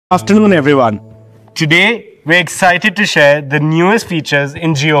Afternoon everyone. Today we're excited to share the newest features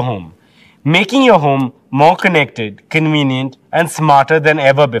in JIO Home, making your home more connected, convenient and smarter than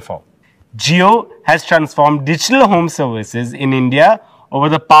ever before. JIO has transformed digital home services in India over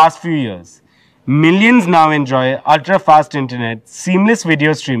the past few years. Millions now enjoy ultra-fast internet, seamless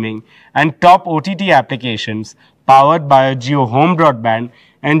video streaming and top OTT applications powered by a JIO home broadband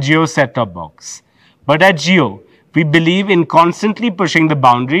and JIO set-top box. But at JIO, we believe in constantly pushing the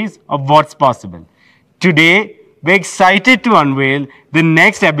boundaries of what's possible. Today, we're excited to unveil the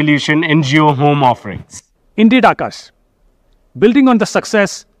next evolution in JIO home offerings. Indeed, Akash. Building on the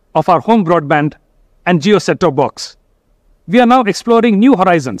success of our home broadband and JIO set-top box, we are now exploring new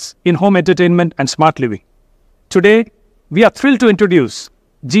horizons in home entertainment and smart living. Today, we are thrilled to introduce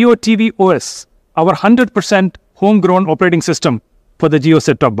JIO TV OS, our 100% homegrown operating system for the JIO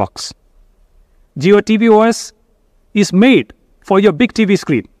set-top box. JIO TV OS is made for your big TV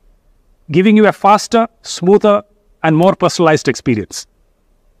screen, giving you a faster, smoother, and more personalized experience.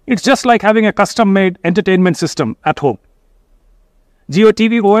 It's just like having a custom-made entertainment system at home. JIO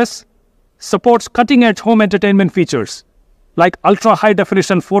TV OS supports cutting-edge home entertainment features like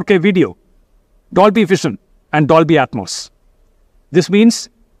ultra-high-definition 4K video, Dolby Vision, and Dolby Atmos. This means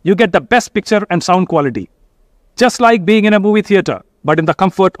you get the best picture and sound quality, just like being in a movie theater, but in the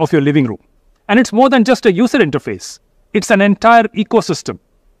comfort of your living room. And it's more than just a user interface. It's an entire ecosystem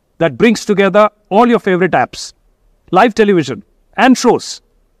that brings together all your favorite apps, live television, and shows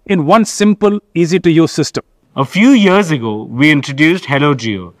in one simple, easy-to-use system. A few years ago, we introduced Hello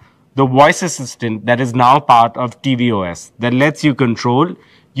JIO, the voice assistant that is now part of tvOS that lets you control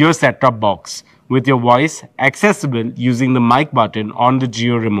your set-top box with your voice accessible using the mic button on the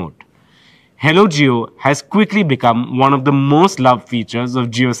JIO remote. Hello JIO has quickly become one of the most loved features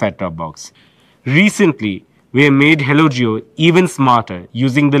of JIO set-top box. Recently, we have made Hello JIO even smarter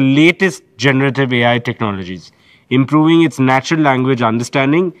using the latest generative AI technologies, improving its natural language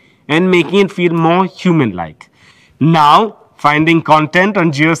understanding and making it feel more human-like. Now, finding content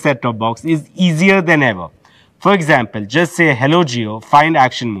on JIO set-top box is easier than ever. For example, just say Hello JIO, find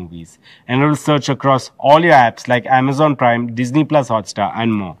action movies, and it will search across all your apps like Amazon Prime, Disney Plus Hotstar,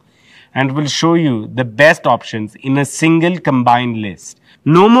 and more, and will show you the best options in a single combined list.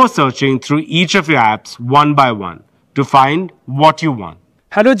 No more searching through each of your apps one by one to find what you want.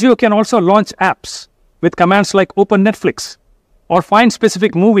 Hello JIO can also launch apps with commands like Open Netflix or find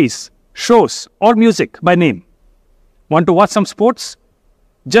specific movies, shows, or music by name. Want to watch some sports?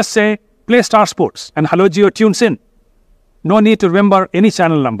 Just say, play Star Sports, and Hello JIO tunes in. No need to remember any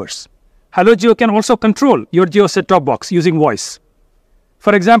channel numbers. Hello JIO can also control your JIO set-top box using voice.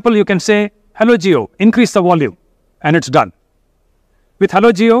 For example, you can say, Hello JIO, increase the volume, and it's done. With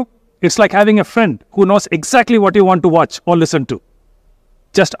Hello JIO, it's like having a friend who knows exactly what you want to watch or listen to.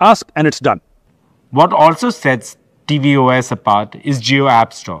 Just ask and it's done. What also sets tvOS apart is JIO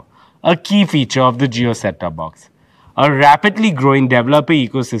App Store, a key feature of the JIO set-top box. A rapidly growing developer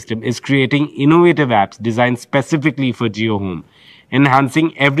ecosystem is creating innovative apps designed specifically for JIO Home,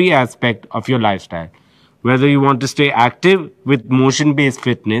 enhancing every aspect of your lifestyle. Whether you want to stay active with motion-based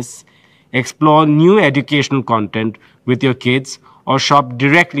fitness, explore new educational content with your kids, or shop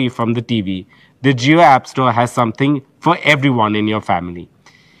directly from the TV, the JIO App Store has something for everyone in your family.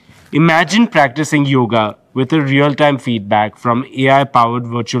 Imagine practicing yoga with a real-time feedback from AI-powered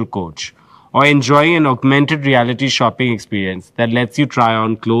virtual coach, or enjoying an augmented reality shopping experience that lets you try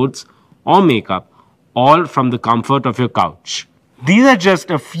on clothes or makeup, all from the comfort of your couch. These are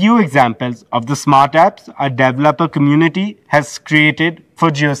just a few examples of the smart apps our developer community has created for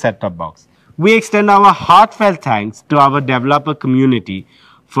JIO set-top box. We extend our heartfelt thanks to our developer community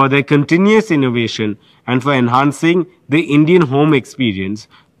for their continuous innovation and for enhancing the Indian home experience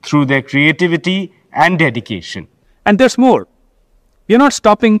through their creativity and dedication. And there's more. We're not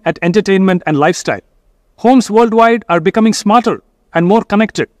stopping at entertainment and lifestyle. Homes worldwide are becoming smarter and more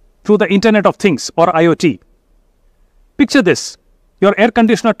connected through the Internet of Things or IoT. Picture this. Your air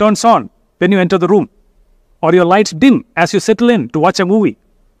conditioner turns on when you enter the room, or your lights dim as you settle in to watch a movie,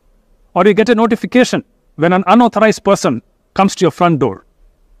 or you get a notification when an unauthorized person comes to your front door.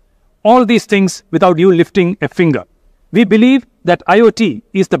 All these things without you lifting a finger. We believe that IoT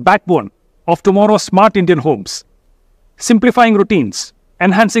is the backbone of tomorrow's smart Indian homes, simplifying routines,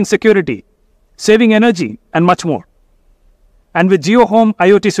 enhancing security, saving energy, and much more. And with JIO Home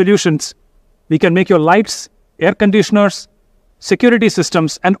IoT solutions, we can make your lights, air conditioners, security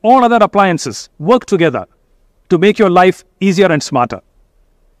systems, and all other appliances work together to make your life easier and smarter.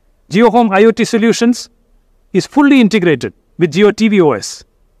 JIO Home IoT Solutions is fully integrated with JIO TV OS,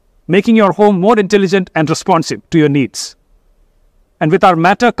 making your home more intelligent and responsive to your needs. And with our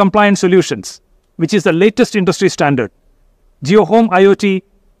Matter compliant solutions, which is the latest industry standard, JIO Home IoT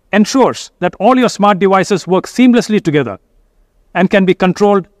ensures that all your smart devices work seamlessly together and can be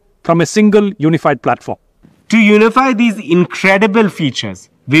controlled from a single unified platform. To unify these incredible features,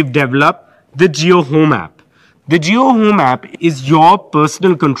 we've developed the JIO Home app. The JIO Home app is your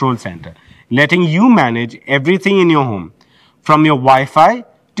personal control center, letting you manage everything in your home, from your Wi-Fi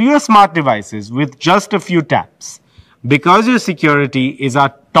to your smart devices with just a few taps. Because your security is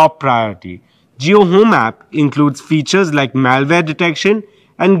our top priority, JIO Home app includes features like malware detection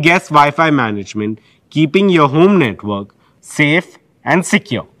and guest Wi-Fi management, keeping your home network safe and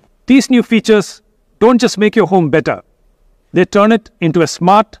secure. These new features don't just make your home better, they turn it into a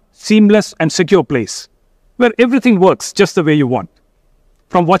smart, seamless, and secure place where everything works just the way you want.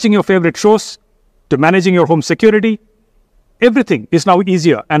 From watching your favorite shows to managing your home security, everything is now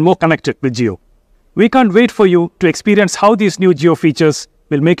easier and more connected with JIO. We can't wait for you to experience how these new JIO features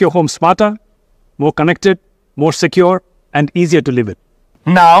will make your home smarter, more connected, more secure, and easier to live in.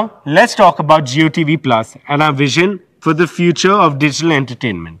 Now, let's talk about JIO TV Plus and our vision for the future of digital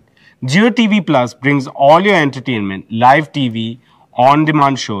entertainment. JIO TV Plus brings all your entertainment, live TV,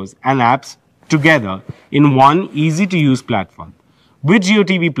 on-demand shows, and apps together in one easy-to-use platform. With JIO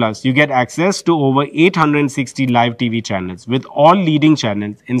TV Plus, you get access to over 860 live TV channels with all leading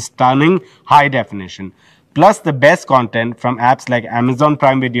channels in stunning high definition, plus the best content from apps like Amazon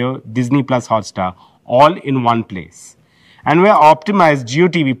Prime Video, Disney Plus Hotstar, all in one place. And we're optimized JIO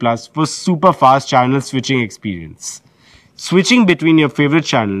TV Plus for super fast channel switching experience. Switching between your favorite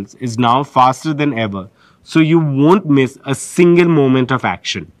channels is now faster than ever, so you won't miss a single moment of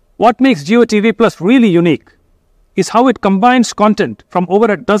action. What makes JIO TV Plus really unique is how it combines content from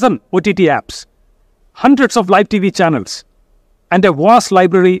over a dozen OTT apps, hundreds of live TV channels, and a vast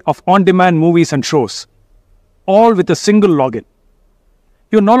library of on-demand movies and shows, all with a single login.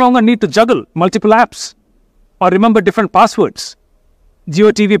 You no longer need to juggle multiple apps or remember different passwords.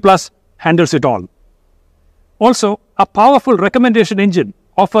 JIO TV Plus handles it all. Also, a powerful recommendation engine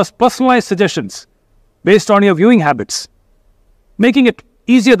offers personalized suggestions based on your viewing habits, making it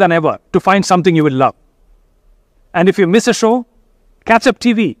easier than ever to find something you will love. And if you miss a show, Catch Up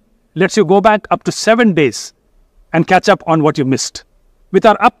TV lets you go back up to 7 days and catch up on what you missed. With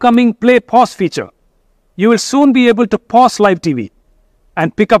our upcoming Play Pause feature, you will soon be able to pause live TV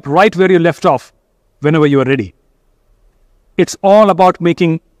and pick up right where you left off whenever you are ready. It's all about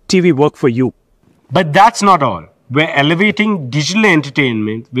making TV work for you. But that's not all. We're elevating digital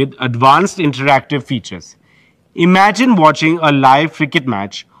entertainment with advanced interactive features. Imagine watching a live cricket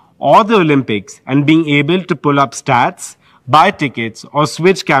match or the Olympics and being able to pull up stats, buy tickets, or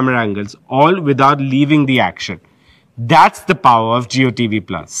switch camera angles, all without leaving the action. That's the power of JIO TV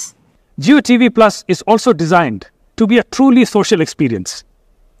Plus. JIO TV Plus is also designed to be a truly social experience.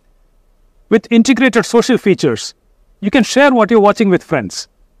 With integrated social features, you can share what you're watching with friends,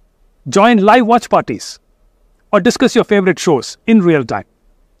 join live watch parties, or discuss your favorite shows in real time.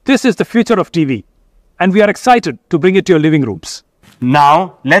 This is the future of TV, and we are excited to bring it to your living rooms.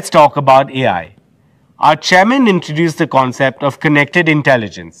 Now, let's talk about AI. Our chairman introduced the concept of connected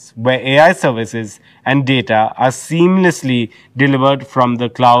intelligence, where AI services and data are seamlessly delivered from the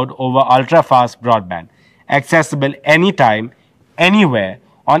cloud over ultra-fast broadband, accessible anytime, anywhere,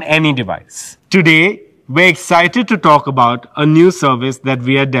 on any device. Today, we're excited to talk about a new service that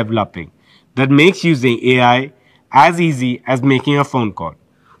we are developing that makes using AI as easy as making a phone call.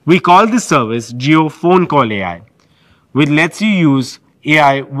 We call this service JIO Phone Call AI, which lets you use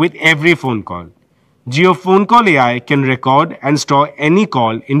AI with every phone call. JIO Phone Call AI can record and store any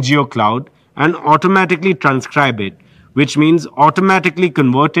call in JIO Cloud and automatically transcribe it, which means automatically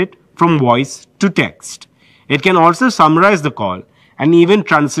convert it from voice to text. It can also summarize the call and even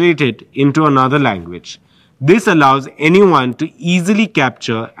translate it into another language. This allows anyone to easily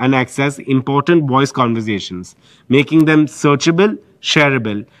capture and access important voice conversations, making them searchable,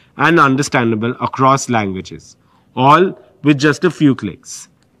 shareable, and understandable across languages, all with just a few clicks.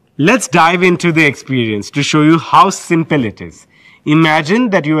 Let's dive into the experience to show you how simple it is. Imagine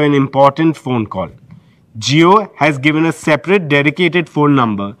that you are an important phone call. JIO has given a separate dedicated phone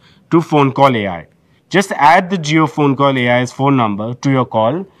number to Phone Call AI. Just add the JIO Phone Call AI's phone number to your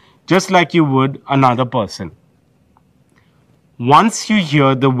call, just like you would another person. Once you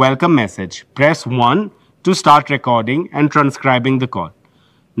hear the welcome message, press 1 to start recording and transcribing the call.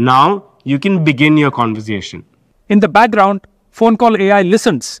 Now you can begin your conversation. In the background, Phone Call AI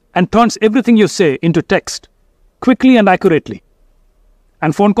listens and turns everything you say into text, quickly and accurately.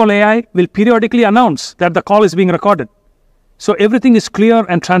 And Phone Call AI will periodically announce that the call is being recorded, so everything is clear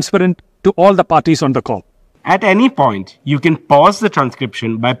and transparent to all the parties on the call. At any point, you can pause the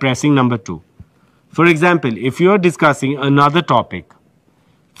transcription by pressing number 2. For example, if you are discussing another topic,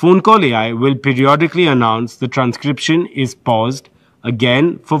 Phone Call AI will periodically announce the transcription is paused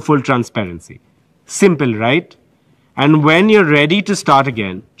again for full transparency. Simple, right? And when you're ready to start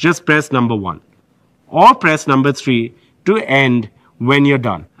again, just press number 1 or press number 3 to end when you're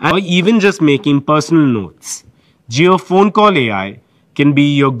done. Or even just making personal notes. JIO Phone Call AI can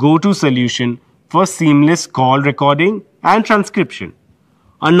be your go-to solution for seamless call recording and transcription.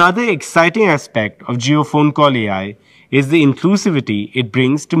 Another exciting aspect of JIO Phone Call AI is the inclusivity it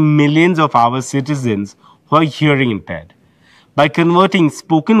brings to millions of our citizens who are hearing impaired. By converting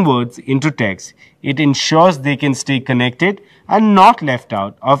spoken words into text, it ensures they can stay connected and not left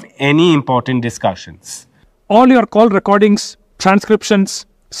out of any important discussions. All your call recordings, transcriptions,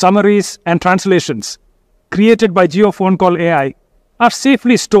 summaries, and translations created by JIO Phone Call AI are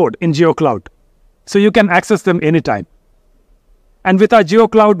safely stored in JIO Cloud, so you can access them anytime. And with our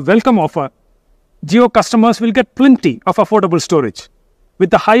JIO Cloud welcome offer, JIO customers will get plenty of affordable storage with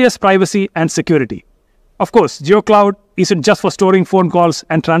the highest privacy and security. Of course, JIO Cloud isn't just for storing phone calls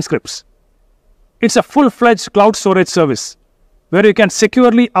and transcripts. It's a full-fledged cloud storage service where you can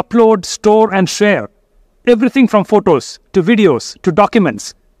securely upload, store, and share everything from photos to videos to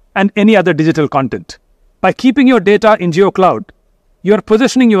documents and any other digital content. By keeping your data in JIO Cloud, you are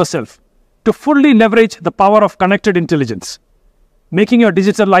positioning yourself to fully leverage the power of connected intelligence, making your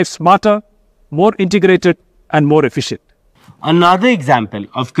digital life smarter, more integrated, and more efficient. Another example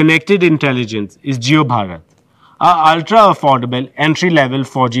of connected intelligence is JIO Bharat, our ultra-affordable entry-level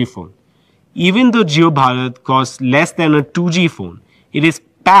 4G phone. Even though JIO Bharat costs less than a 2G phone, it is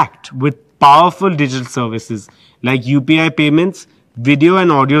packed with powerful digital services like UPI payments, video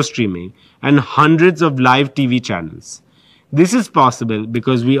and audio streaming, and hundreds of live TV channels. This is possible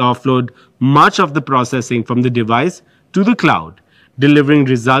because we offload much of the processing from the device to the cloud, delivering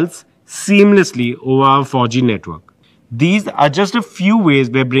results seamlessly over our 4G network. These are just a few ways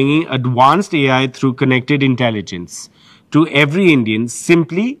we're bringing advanced AI through connected intelligence to every Indian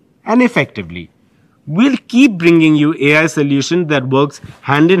simply and effectively. We'll keep bringing you AI solutions that works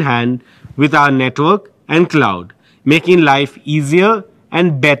hand in hand with our network and cloud, making life easier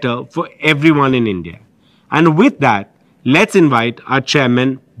and better for everyone in India. And with that, let's invite our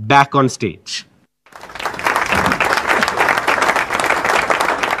chairman back on stage.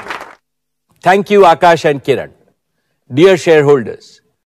 Thank you, Akash and Kiran. Dear shareholders,